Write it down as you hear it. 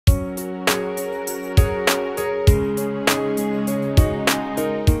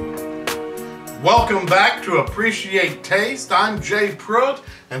Welcome back to Appreciate Taste. I'm Jay Pruitt,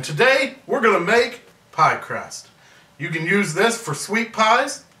 and today we're going to make pie crust. You can use this for sweet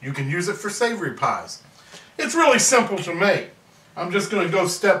pies, you can use it for savory pies. It's really simple to make. I'm just going to go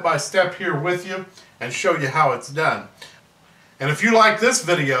step by step here with you and show you how it's done. And if you like this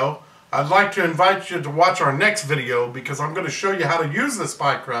video, I'd like to invite you to watch our next video because I'm going to show you how to use this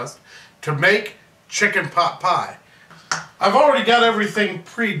pie crust to make chicken pot pie. I've already got everything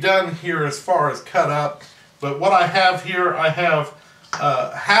pre-done here as far as cut up, but what I have here, I have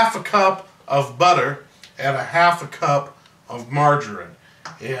half a cup of butter and a half a cup of margarine.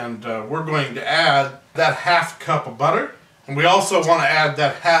 And we're going to add that half cup of butter, and we also want to add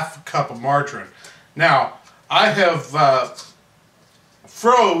that half cup of margarine. Now, I have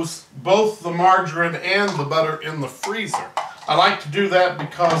froze both the margarine and the butter in the freezer. I like to do that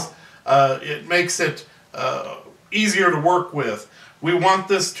because it makes it easier to work with. We want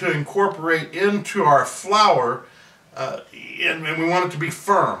this to incorporate into our flour and we want it to be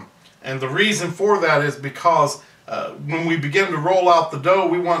firm. And the reason for that is because when we begin to roll out the dough,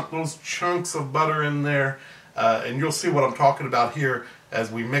 we want those chunks of butter in there, and you'll see what I'm talking about here as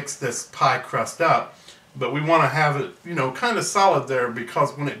we mix this pie crust up. But we want to have it, you know, kind of solid there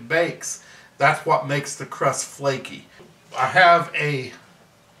because when it bakes, that's what makes the crust flaky. I have a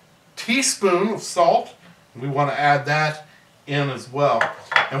teaspoon of salt. We want to add that in as well.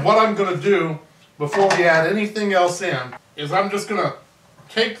 And what I'm going to do before we add anything else in is I'm just going to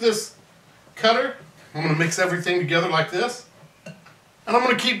take this cutter, I'm going to mix everything together like this, and I'm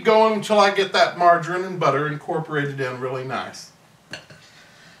going to keep going until I get that margarine and butter incorporated in really nice.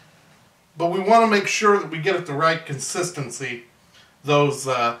 But we want to make sure that we get it the right consistency, those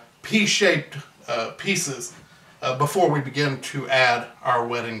pea-shaped pieces, before we begin to add our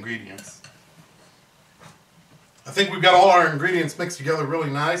wet ingredients. I think we've got all our ingredients mixed together really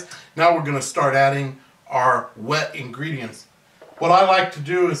nice. Now we're going to start adding our wet ingredients. What I like to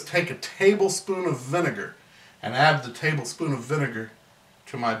do is take a tablespoon of vinegar and add the tablespoon of vinegar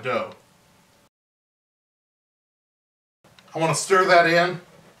to my dough. I want to stir that in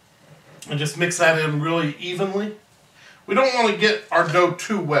and just mix that in really evenly. We don't want to get our dough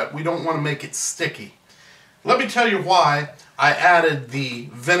too wet. We don't want to make it sticky. Let me tell you why I added the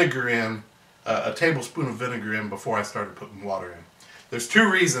vinegar in, a tablespoon of vinegar in before I started putting water in. There's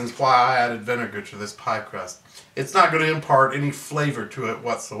two reasons why I added vinegar to this pie crust. It's not going to impart any flavor to it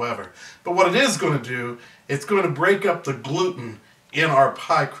whatsoever. But what it is going to do, it's going to break up the gluten in our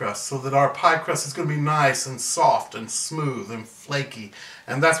pie crust so that our pie crust is going to be nice and soft and smooth and flaky.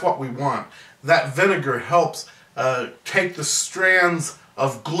 And that's what we want. That vinegar helps take the strands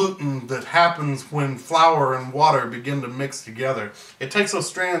of gluten that happens when flour and water begin to mix together. It takes those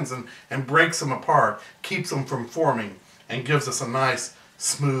strands and breaks them apart, keeps them from forming, and gives us a nice,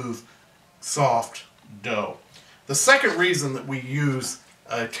 smooth, soft dough. The second reason that we use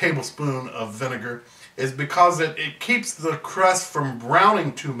a tablespoon of vinegar is because it keeps the crust from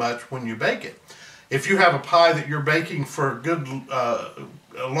browning too much when you bake it. If you have a pie that you're baking for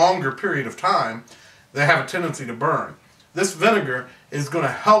a longer period of time, they have a tendency to burn. This vinegar is going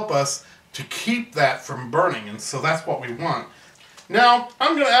to help us to keep that from burning, and so that's what we want. Now,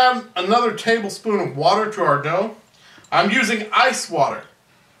 I'm going to add another tablespoon of water to our dough. I'm using ice water.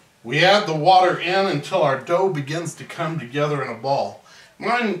 We add the water in until our dough begins to come together in a ball.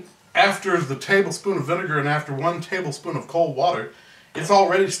 Mine, after the tablespoon of vinegar and after 1 tablespoon of cold water, it's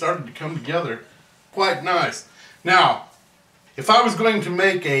already started to come together quite nice. Now, if I was going to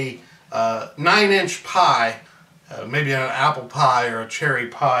make a 9-inch pie, maybe an apple pie or a cherry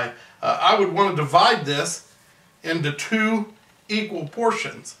pie, I would want to divide this into 2 equal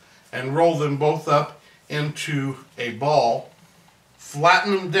portions and roll them both up into a ball,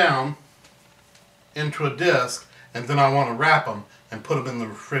 flatten them down into a disc, and then I want to wrap them and put them in the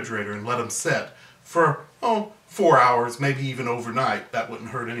refrigerator and let them sit for 4 hours, maybe even overnight. That wouldn't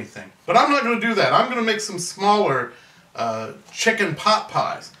hurt anything. But I'm not going to do that. I'm going to make some smaller chicken pot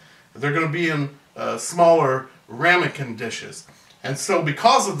pies. They're going to be in smaller ramekin dishes. And so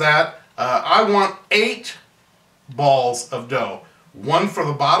because of that, I want 8 balls of dough. 1 for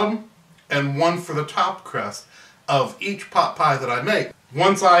the bottom and 1 for the top crust of each pot pie that I make.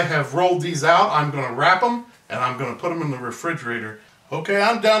 Once I have rolled these out, I'm going to wrap them and I'm going to put them in the refrigerator. Okay,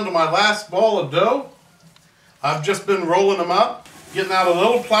 I'm down to my last ball of dough. I've just been rolling them up, getting out a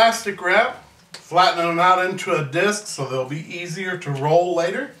little plastic wrap, flattening them out into a disc so they'll be easier to roll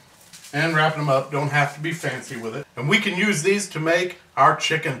later, and wrapping them up. Don't have to be fancy with it. And we can use these to make our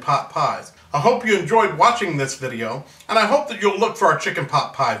chicken pot pies. I hope you enjoyed watching this video, and I hope that you'll look for our chicken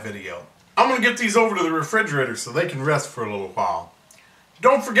pot pie video. I'm going to get these over to the refrigerator so they can rest for a little while.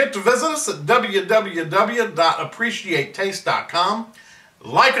 Don't forget to visit us at www.appreciatetaste.com.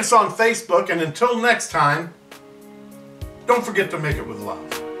 Like us on Facebook, and until next time, don't forget to make it with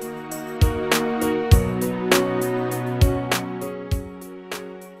love.